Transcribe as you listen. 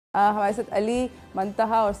हमारे साथ अली,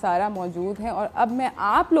 मंतहा और सारा मौजूद हैं और अब मैं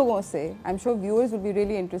आप लोगों से, I am sure viewers will be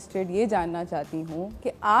really interested, ये जानना चाहती हूँ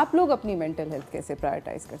कि आप लोग अपनी मेंटल हेल्थ कैसे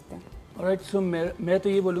प्रायोरिटाइज करते हैं। ऑलराइट, सो मैं तो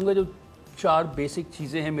ये बोलूँगा जो 4 बेसिक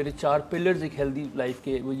चीज़ें हैं, मेरे 4 पिलर्स एक हेल्दी लाइफ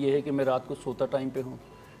के, वो ये है कि मैं रात को सोता टाइम पे हूँ,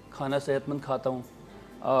 खाना सेहतमंद खाता हूँ,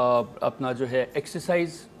 अपना जो है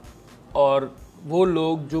एक्सरसाइज, और वो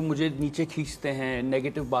लोग जो मुझे नीचे खींचते हैं,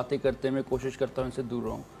 नेगेटिव बातें करते हैं, मैं कोशिश करता हूँ इनसे दूर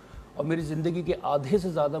रहूँ, और मेरी ज़िंदगी के आधे से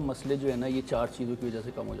ज़्यादा मसले जो है ना, ये 4 चीज़ों की वजह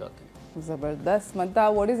से कम हो जाते हैं। ज़बरदस्त। मंतहा,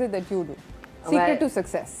 what is it that you do? Secret to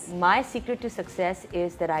success. My secret to success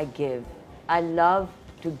is that I give. I love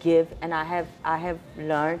to give, and I have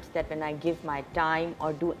learned that when I give my time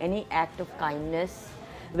or do any act of kindness,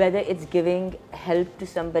 whether it's giving help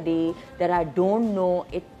to somebody that I don't know,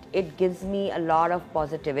 it gives me a lot of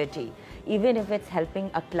positivity. Even if it's helping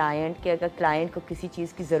a client, कि अगर client को किसी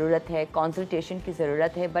चीज़ की ज़रूरत है, consultation की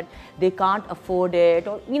ज़रूरत है, but they can't afford it,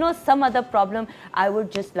 or you know some other problem, I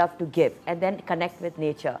would just love to give and then connect with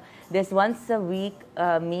nature. There's once a week,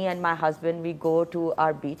 me and my husband, we go to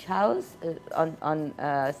our beach house on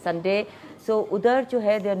Sunday. So उधर जो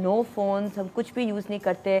है, there are no phones, हम कुछ भी use नहीं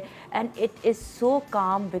करते, and it is so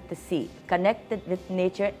calm with the sea, connected with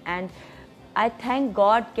nature, and I thank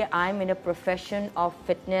God कि I'm in a profession of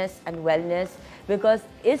fitness and wellness, because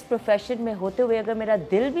इस profession में होते हुए अगर मेरा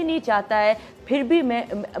दिल भी नहीं चाहता है, फिर भी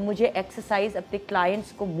मुझे exercise अपने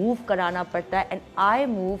clients को move कराना पड़ता है, and I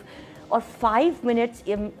move. Or 5 minutes,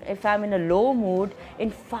 if I'm in a low mood, in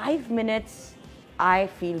 5 minutes I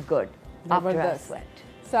feel good after I sweat.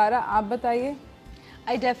 सारा, आप बताइए।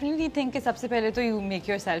 I definitely think कि सबसे पहले तो you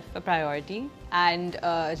make yourself a priority, and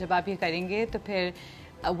जब आप ये करेंगे तो फिर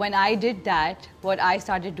when I did that, what I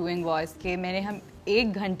started doing was कि हम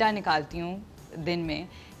 1 घंटा निकालती हूँ दिन में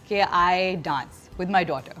कि I dance with my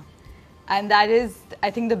daughter, and that is,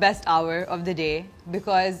 I think, the best hour of the day,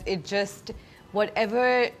 because it just,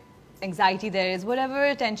 whatever anxiety there is,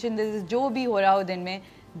 whatever tension there is, जो भी हो रहा हो दिन में,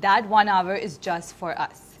 that 1 hour is just for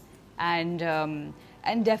us.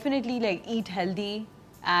 And definitely like eat healthy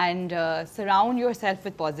and surround yourself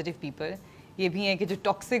with positive people. ये भी है कि जो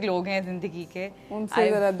टॉक्सिक लोग हैं जिंदगी के, उनसे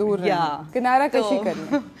ज़रा दूर रहें, किनारा कशी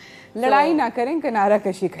करें, लड़ाई ना करें, किनारा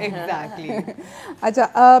कशी करें। Exactly. अच्छा,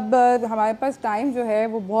 अब हमारे पास टाइम जो है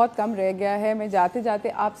वो बहुत कम रह गया है। मैं जाते जाते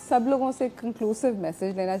आप सब लोगों से कंक्लूसिव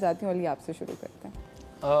मैसेज लेना चाहती हूँ। अली, आपसे शुरू करते हैं।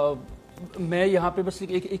 मैं यहाँ पे बस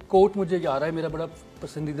एक कोट मुझे याद आ रहा है, मेरा बड़ा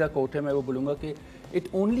पसंदीदा कोट है, मैं वो बोलूँगा कि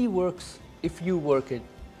it only works if you work it,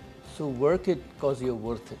 so work it because you are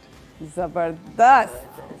worth it.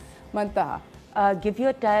 ज़बरदस्त। मंतहा, give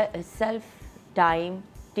yourself time,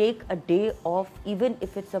 take a day off, even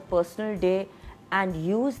if it's a personal day, and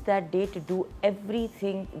use that day to do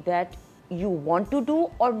everything that you want to do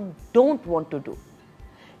or don't want to do.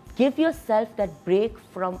 Give yourself that break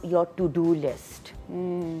from your to-do list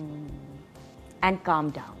and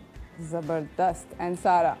calm down. ज़बरदस्त। And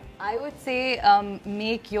Sara? I would say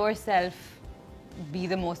make yourself be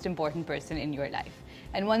the most important person in your life,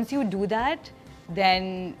 and once you do that, then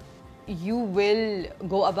you will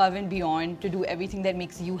go above and beyond to do everything that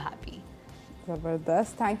makes you happy.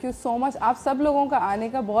 ज़बरदस्त। Thank you so much. आप सब लोगों का आने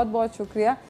का बहुत बहुत शुक्रिया।